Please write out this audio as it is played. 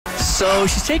So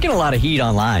she's taking a lot of heat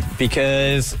online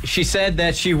because she said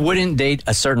that she wouldn't date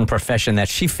a certain profession that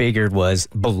she figured was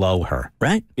below her,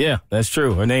 right? Yeah, that's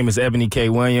true. Her name is Eboni K.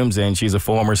 Williams, and she's a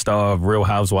former star of Real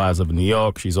Housewives of New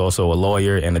York. She's also a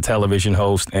lawyer and a television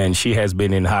host, and she has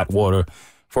been in hot water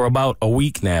for about a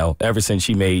week now, ever since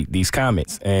she made these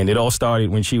comments. And it all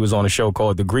started when she was on a show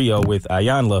called The Griot with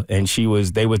Ayanla, and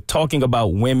they were talking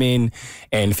about women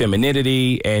and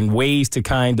femininity and ways to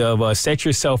kind of set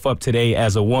yourself up today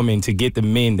as a woman to get the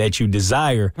men that you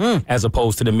desire as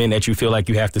opposed to the men that you feel like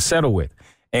you have to settle with.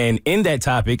 And in that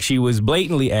topic, she was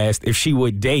blatantly asked if she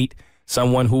would date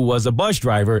someone who was a bus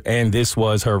driver, and this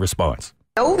was her response.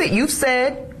 Know that you've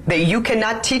said that you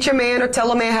cannot teach a man or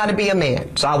tell a man how to be a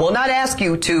man. So I will not ask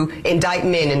you to indict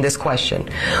men in this question.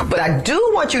 But I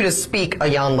do want you to speak,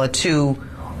 Ayanla, to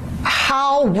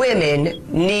how women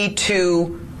need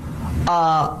to,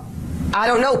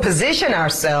 position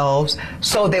ourselves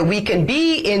so that we can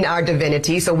be in our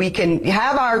divinity, so we can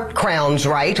have our crowns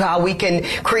right, how we can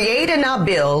create and not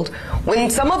build, when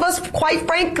some of us, quite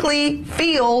frankly,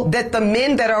 feel that the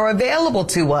men that are available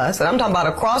to us, and I'm talking about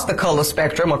across the color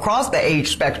spectrum, across the age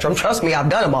spectrum, trust me, I've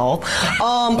done them all,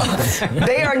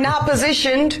 they are not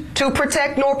positioned to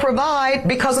protect nor provide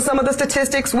because of some of the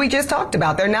statistics we just talked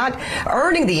about. They're not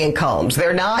earning the incomes.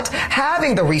 They're not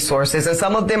having the resources, and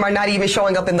some of them are not even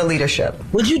showing up in the leadership.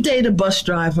 Would you date a bus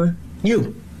driver?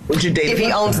 You. Would you date if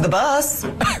he owns the bus?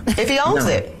 If he owns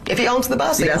it. If he owns the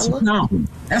bus. See, that's a problem.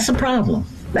 That's a problem.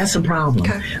 That's a problem.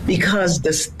 Okay. Because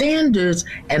the standards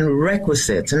and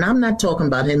requisites, and I'm not talking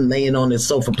about him laying on his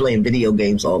sofa playing video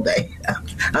games all day.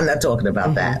 I'm not talking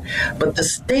about that. But the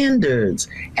standards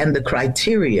and the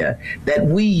criteria that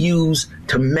we use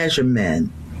to measure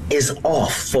men is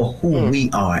off for who we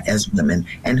are as women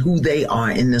and who they are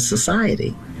in this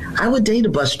society. I would date a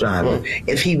bus driver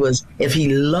if he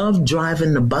loved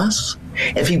driving the bus,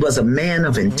 if he was a man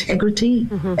of integrity,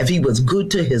 if he was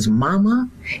good to his mama,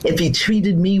 if he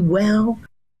treated me well.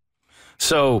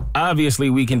 So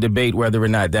obviously we can debate whether or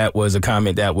not that was a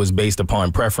comment that was based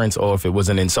upon preference or if it was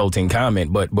an insulting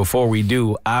comment. But before we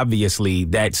do, obviously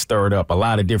that stirred up a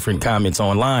lot of different comments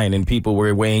online, and people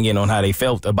were weighing in on how they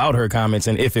felt about her comments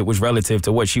and if it was relative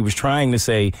to what she was trying to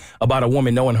say about a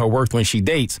woman knowing her worth when she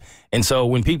dates. And so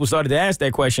when people started to ask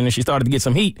that question and she started to get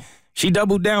some heat, she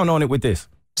doubled down on it with this.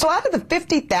 So out of the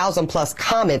 50,000 plus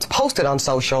comments posted on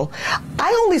social,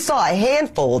 I only saw a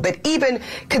handful that even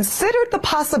considered the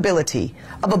possibility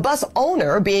of a bus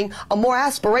owner being a more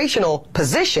aspirational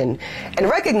position and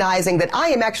recognizing that I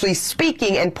am actually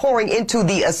speaking and pouring into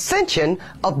the ascension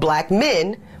of black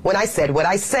men when I said what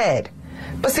I said.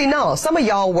 But see, no, some of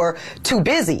y'all were too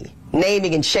busy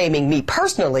naming and shaming me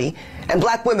personally and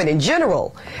black women in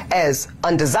general as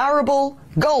undesirable,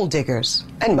 gold diggers,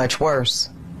 and much worse.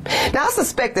 Now, I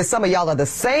suspect that some of y'all are the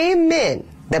same men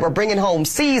that were bringing home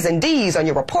C's and D's on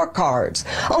your report cards,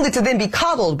 only to then be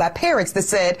coddled by parents that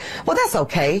said, well, that's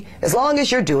okay, as long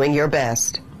as you're doing your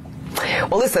best.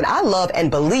 Well, listen, I love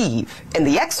and believe in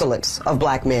the excellence of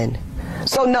black men.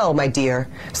 So no, my dear,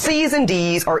 C's and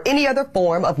D's or any other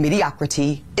form of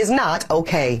mediocrity is not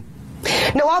okay.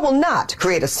 No, I will not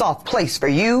create a soft place for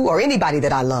you or anybody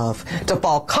that I love to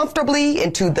fall comfortably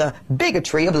into the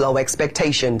bigotry of low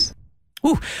expectations.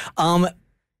 Ooh,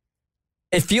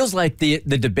 it feels like the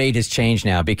debate has changed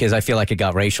now because I feel like it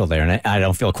got racial there, and I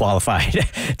don't feel qualified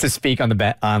to speak on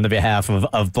the behalf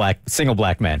of single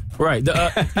black men. Right.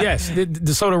 Yes.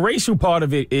 So the racial part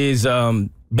of it is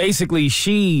basically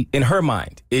she, in her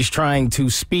mind, is trying to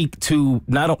speak to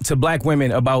black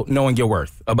women about knowing your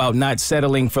worth, about not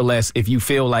settling for less if you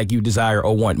feel like you desire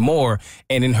or want more.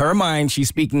 And in her mind, she's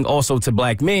speaking also to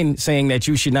black men, saying that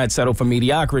you should not settle for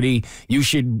mediocrity. You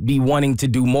should be wanting to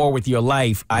do more with your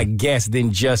life, I guess,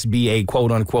 than just be a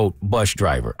quote unquote bus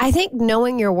driver. I think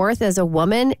knowing your worth as a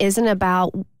woman isn't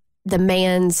about the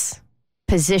man's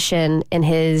position and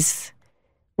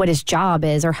what his job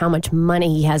is or how much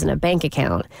money he has in a bank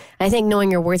account. I think knowing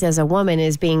your worth as a woman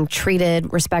is being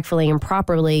treated respectfully and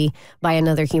properly by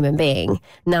another human being,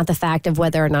 not the fact of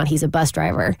whether or not he's a bus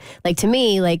driver. Like, to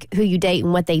me, like, who you date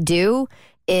and what they do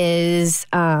is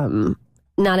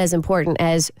not as important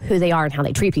as who they are and how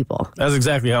they treat people. That's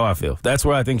exactly how I feel. That's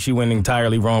where I think she went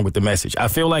entirely wrong with the message. I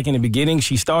feel like in the beginning,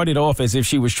 she started off as if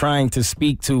she was trying to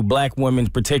speak to black women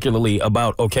particularly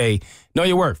about, okay, know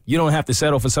your worth. You don't have to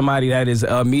settle for somebody that is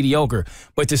mediocre.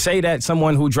 But to say that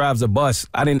someone who drives a bus,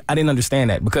 I didn't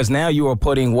understand that, because now you are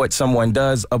putting what someone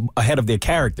does ahead of their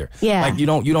character. Yeah. Like you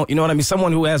know what I mean?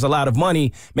 Someone who has a lot of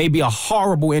money may be a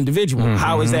horrible individual. Mm-hmm.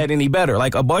 How is that any better?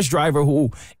 Like a bus driver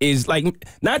who is like,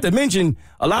 not to mention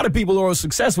a lot of people who are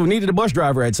successful needed a bus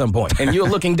driver at some point, and you're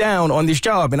looking down on this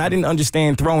job. And I didn't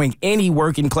understand throwing any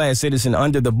working class citizen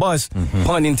under the bus,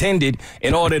 pun intended,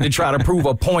 in order to try to prove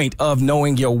a point of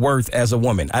knowing your worth as a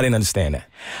woman. I didn't understand that.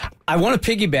 I want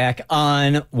to piggyback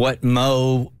on what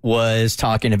Mo was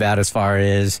talking about as far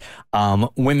as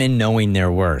women knowing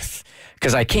their worth.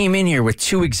 Because I came in here with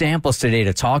 2 examples today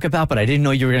to talk about, but I didn't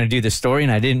know you were going to do this story,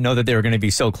 and I didn't know that they were going to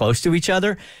be so close to each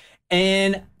other.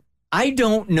 And I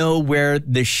don't know where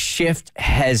the shift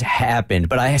has happened,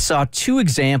 but I saw 2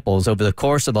 examples over the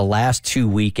course of the last 2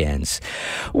 weekends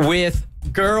with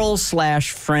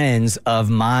girls/friends of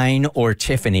mine or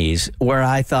Tiffany's, where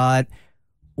I thought,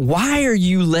 why are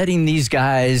you letting these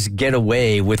guys get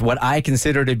away with what I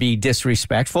consider to be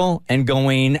disrespectful and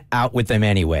going out with them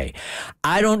anyway?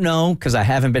 I don't know, because I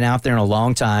haven't been out there in a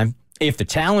long time, if the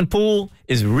talent pool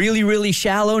is really, really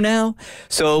shallow now.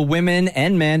 So women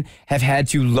and men have had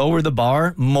to lower the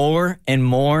bar more and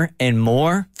more and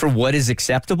more for what is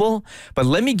acceptable. But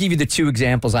let me give you the 2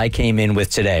 examples I came in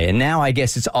with today. And now I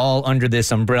guess it's all under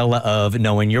this umbrella of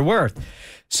knowing your worth.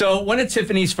 So one of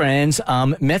Tiffany's friends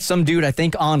met some dude, I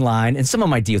think, online, and some of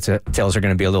my details are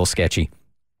going to be a little sketchy.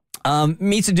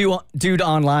 Meets a dude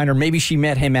online, or maybe she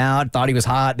met him out, thought he was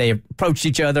hot. They approached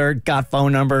each other, got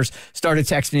phone numbers, started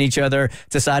texting each other,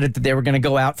 decided that they were going to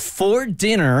go out for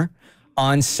dinner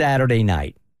on Saturday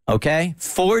night. Okay?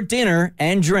 For dinner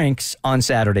and drinks on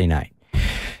Saturday night.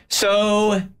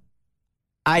 So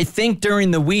I think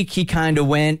during the week he kind of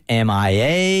went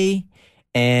MIA,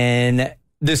 and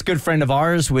this good friend of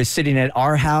ours was sitting at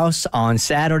our house on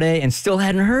Saturday and still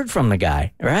hadn't heard from the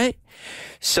guy, right?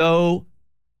 So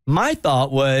my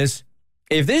thought was,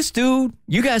 if this dude,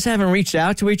 you guys haven't reached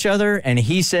out to each other, and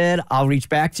he said, I'll reach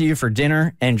back to you for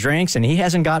dinner and drinks, and he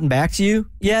hasn't gotten back to you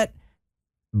yet,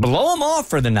 blow him off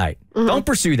for the night. Don't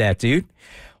pursue that dude.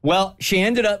 Well, she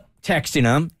ended up texting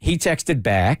him. He texted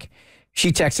back.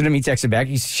 She texted him. He texted back.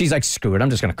 She's like, screw it.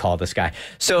 I'm just going to call this guy.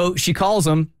 So she calls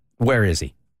him. Where is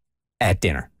he? At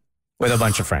dinner with a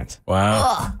bunch of friends.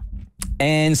 Wow.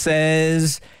 And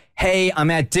says, hey, I'm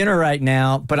at dinner right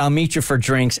now, but I'll meet you for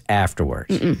drinks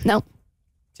afterwards. Nope.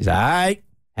 She's like, all right.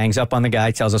 Hangs up on the guy,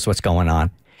 tells us what's going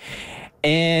on.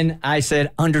 And I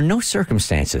said, under no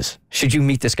circumstances should you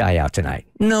meet this guy out tonight.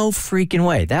 No freaking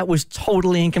way. That was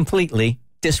totally and completely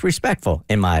disrespectful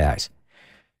in my eyes.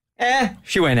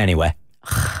 She went anyway.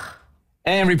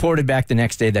 And reported back the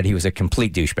next day that he was a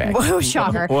complete douchebag. Whoa,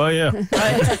 shocker. Well, yeah.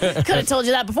 Could have told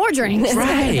you that before drinks.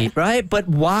 Right. But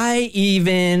why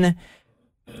even,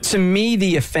 to me,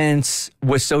 the offense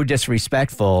was so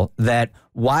disrespectful that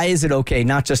why is it okay,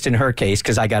 not just in her case,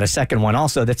 because I got a second one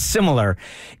also that's similar,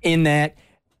 in that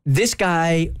this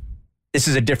guy, this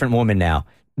is a different woman now.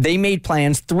 They made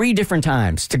plans 3 different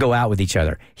times to go out with each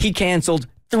other. He canceled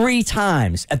 3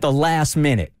 times at the last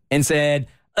minute and said,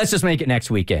 let's just make it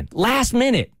next weekend. Last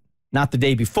minute. Not the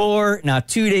day before, not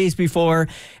 2 days before.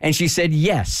 And she said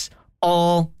yes,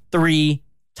 all 3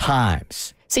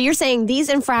 times. So you're saying these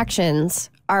infractions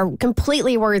are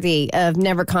completely worthy of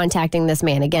never contacting this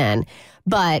man again.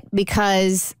 But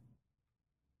because,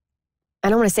 I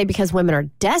don't want to say because women are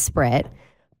desperate,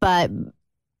 but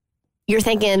you're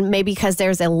thinking maybe because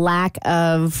there's a lack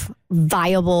of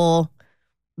viable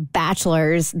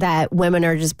bachelors that women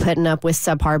are just putting up with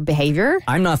subpar behavior?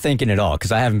 I'm not thinking at all,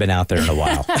 because I haven't been out there in a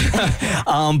while.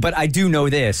 But I do know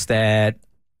this, that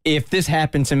if this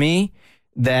happened to me,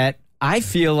 that I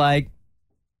feel like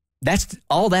that's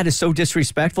all that is so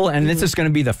disrespectful, and this is going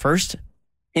to be the first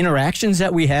interactions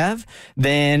that we have,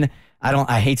 then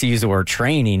I hate to use the word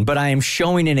training, but I am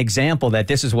showing an example that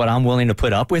this is what I'm willing to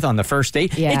put up with on the first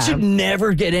date. Yeah. It should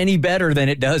never get any better than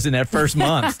it does in that first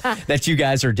month that you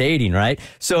guys are dating, right?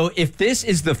 So if this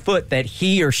is the foot that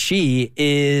he or she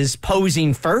is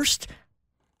posing first,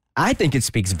 I think it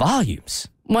speaks volumes.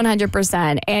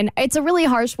 100%. And it's a really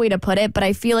harsh way to put it, but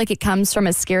I feel like it comes from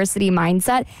a scarcity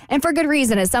mindset, and for good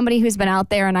reason. As somebody who's been out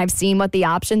there and I've seen what the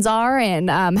options are and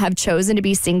have chosen to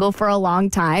be single for a long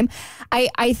time,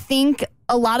 I think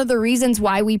a lot of the reasons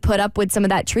why we put up with some of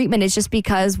that treatment is just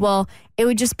because, well, it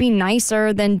would just be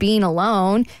nicer than being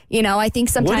alone. You know, I think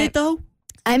sometimes... Would it though?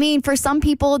 I mean, for some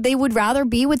people, they would rather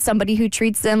be with somebody who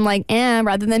treats them like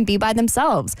rather than be by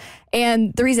themselves.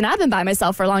 And the reason I've been by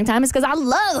myself for a long time is because I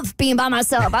love being by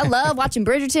myself. I love watching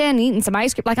Bridgerton and eating some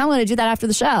ice cream. Like, I'm going to do that after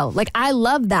the show. Like, I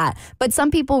love that. But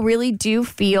some people really do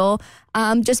feel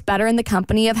just better in the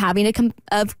company of having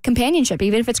of companionship,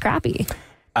 even if it's crappy.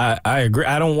 I agree.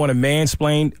 I don't want to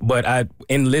mansplain, but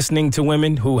in listening to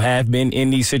women who have been in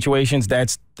these situations,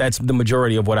 that's that's the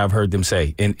majority of what I've heard them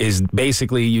say. And is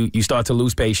basically you start to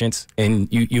lose patience, and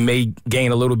you may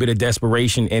gain a little bit of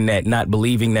desperation in that, not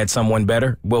believing that someone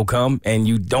better will come, and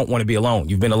you don't want to be alone.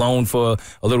 You've been alone for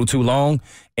a little too long.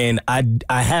 And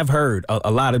I have heard a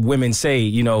lot of women say,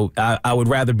 you know, I would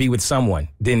rather be with someone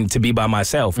than to be by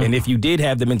myself. And if you did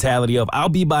have the mentality of I'll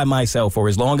be by myself for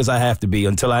as long as I have to be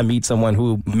until I meet someone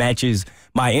who matches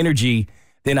my energy,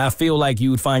 then I feel like you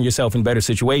would find yourself in better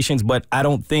situations. But I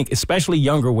don't think, especially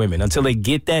younger women, until they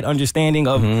get that understanding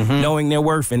of knowing their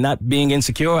worth and not being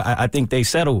insecure, I think they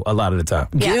settle a lot of the time.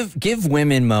 Yeah. Give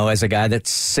women, Mo, as a guy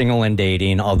that's single and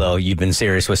dating, although you've been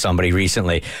serious with somebody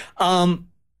recently,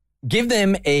 give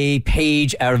them a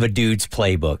page out of a dude's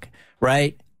playbook,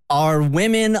 right? Are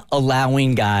women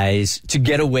allowing guys to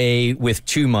get away with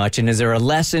too much? And is there a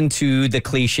lesson to the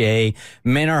cliche,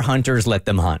 men are hunters, let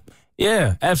them hunt?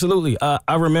 Yeah, absolutely.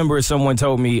 I remember someone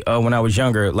told me when I was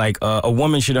younger, like a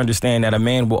woman should understand that a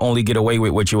man will only get away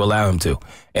with what you allow him to.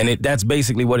 And that's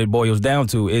basically what it boils down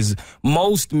to, is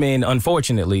most men,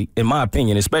 unfortunately, in my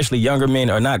opinion, especially younger men,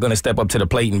 are not going to step up to the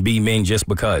plate and be men just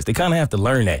because. They kind of have to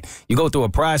learn that. You go through a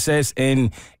process,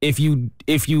 and if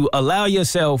you allow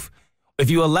yourself, if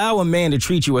you allow a man to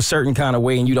treat you a certain kind of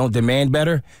way and you don't demand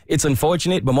better, it's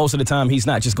unfortunate, but most of the time he's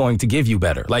not just going to give you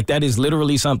better. Like, that is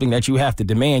literally something that you have to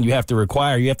demand, you have to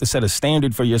require, you have to set a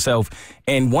standard for yourself.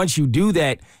 And once you do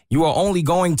that, you are only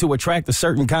going to attract a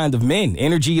certain kind of men.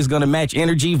 Energy is going to match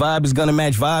energy, vibe is going to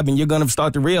match vibe, and you're going to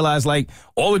start to realize, like,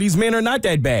 all of these men are not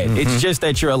that bad. It's just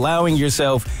that you're allowing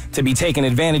yourself to be taken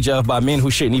advantage of by men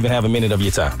who shouldn't even have a minute of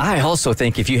your time. I also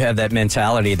think if you have that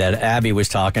mentality that Abby was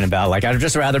talking about, like, I'd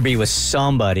just rather be with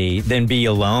somebody than be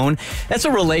alone, that's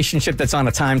a relationship that's on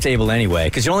a timetable anyway,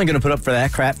 because you're only going to put up for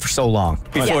that crap for so long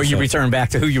before you return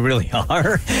back to who you really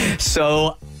are.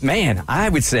 So, man, I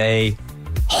would say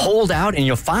hold out and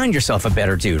you'll find yourself a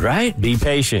better dude, right? Be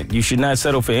patient. You should not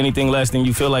settle for anything less than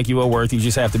you feel like you are worth. You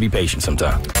just have to be patient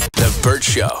sometimes. The Bert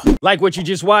Show. Like what you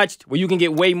just watched? Well, you can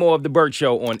get way more of The Bert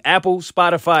Show on Apple,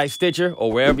 Spotify, Stitcher,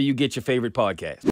 or wherever you get your favorite podcast.